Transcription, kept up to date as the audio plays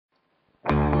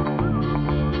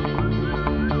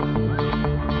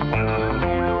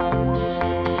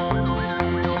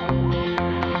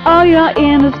Oh, you're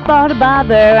in a spot of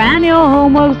bother and your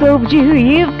homework's overdue.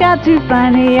 You've got to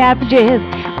find the averages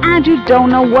and you don't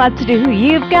know what to do.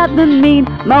 You've got the mean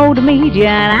mode median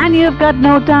and you've got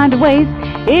no time to waste.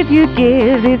 If you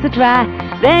give this a try,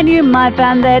 then you might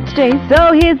find that stays.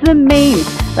 So here's the mean.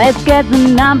 Let's get the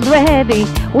numbers ready.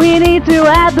 We need to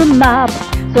add them up.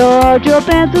 So hold your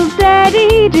pencil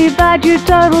steady. Divide your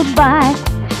totals by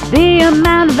the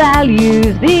amount of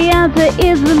values. The answer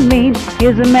is the mean.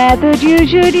 Here's a method you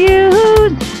should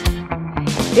use.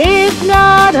 It's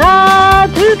not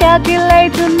hard to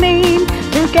calculate the mean.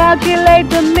 To calculate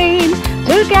the mean.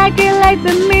 To calculate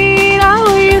the mean.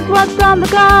 Oh, here's what's on the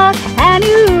card, and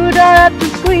you don't have to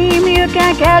scream. You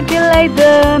can calculate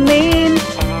the mean.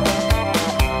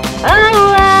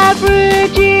 Oh,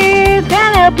 averages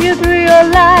can help you through your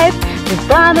life to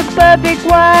find the perfect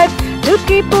wife, to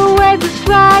keep away the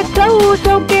strife. So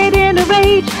don't get in a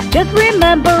rage, just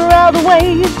remember all the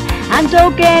ways, and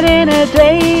don't get in a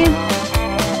daze.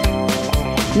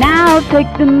 Now take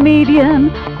the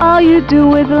median, all you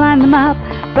do is line them up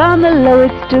from the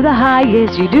lowest to the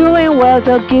highest. You're doing well,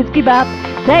 so kids keep up.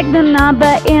 Take the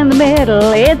number in the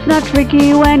middle, it's not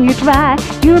tricky when you try.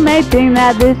 You may think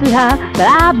that this is hard, but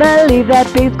I believe that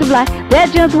pigs could fly.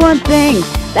 There's just one thing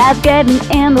that's getting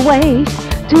in the way.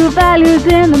 Two values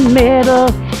in the middle,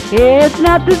 it's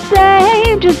not the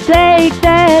same. Just take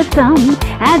that sum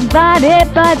and divide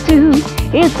it by 2.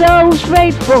 It's so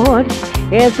straightforward,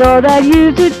 it's all that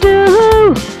you should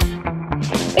do.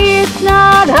 It's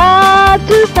not hard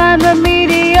to find the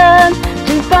median,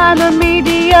 to find the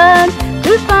median,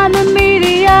 to find the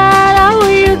median. Oh,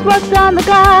 here's what's on the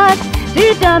card.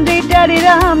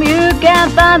 Dee-dum-dee-da-dee-dum, you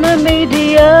can't find the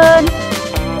median.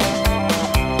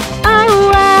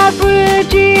 Oh,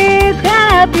 averages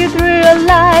can help you through your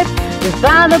life to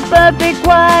find the perfect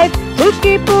wife, to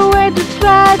keep away the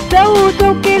strife. So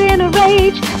don't get in a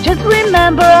rage, just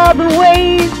remember all the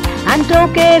ways, and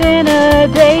don't get in a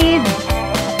daze.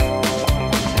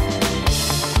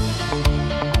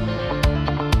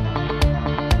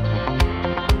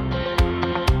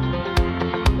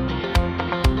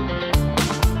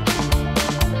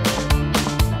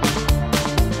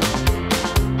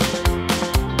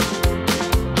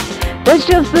 That's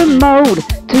just the mode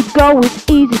to go with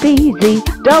easy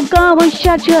peasy. Don't go and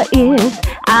shut your ears.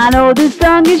 I know this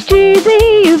song is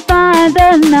cheesy. You find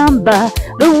the number,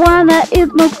 the one that is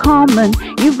most common.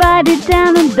 You write it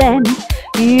down and then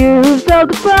you solve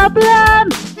the problem.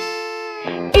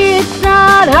 It's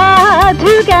not hard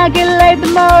to calculate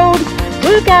the mode,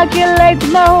 to calculate the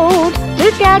mode,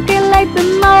 to calculate the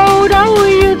mode. Oh,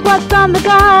 here's what's on the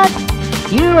card.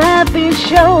 You have been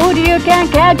showed you can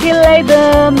calculate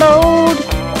the mode.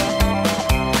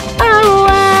 Oh,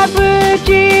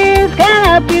 averages can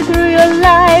help you through your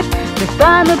life to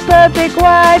find the perfect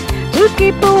wife, to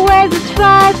keep away the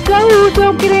strife. So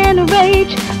don't get in a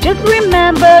rage, just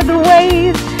remember the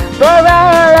ways for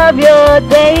all of your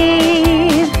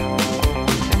days.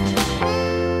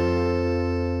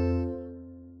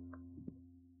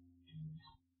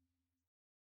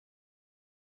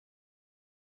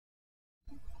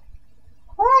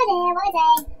 Oh dear, what a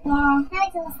day. Yeah. How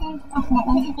exhausting. Definitely.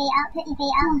 Put your feet up, put your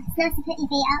feet up. It's nice to put your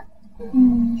feet up. Oh.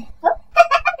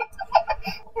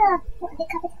 Oh, what a big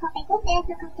cup of coffee. Oh dear,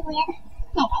 not comfortable yet.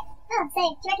 Okay. Oh, so, do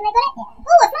you reckon I got it? Yeah.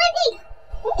 Oh, a flying pig!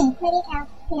 Maybe a cow.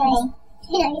 Who knows?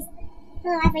 Who knows?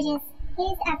 Oh, averages.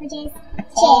 Here's averages.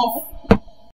 Cheers.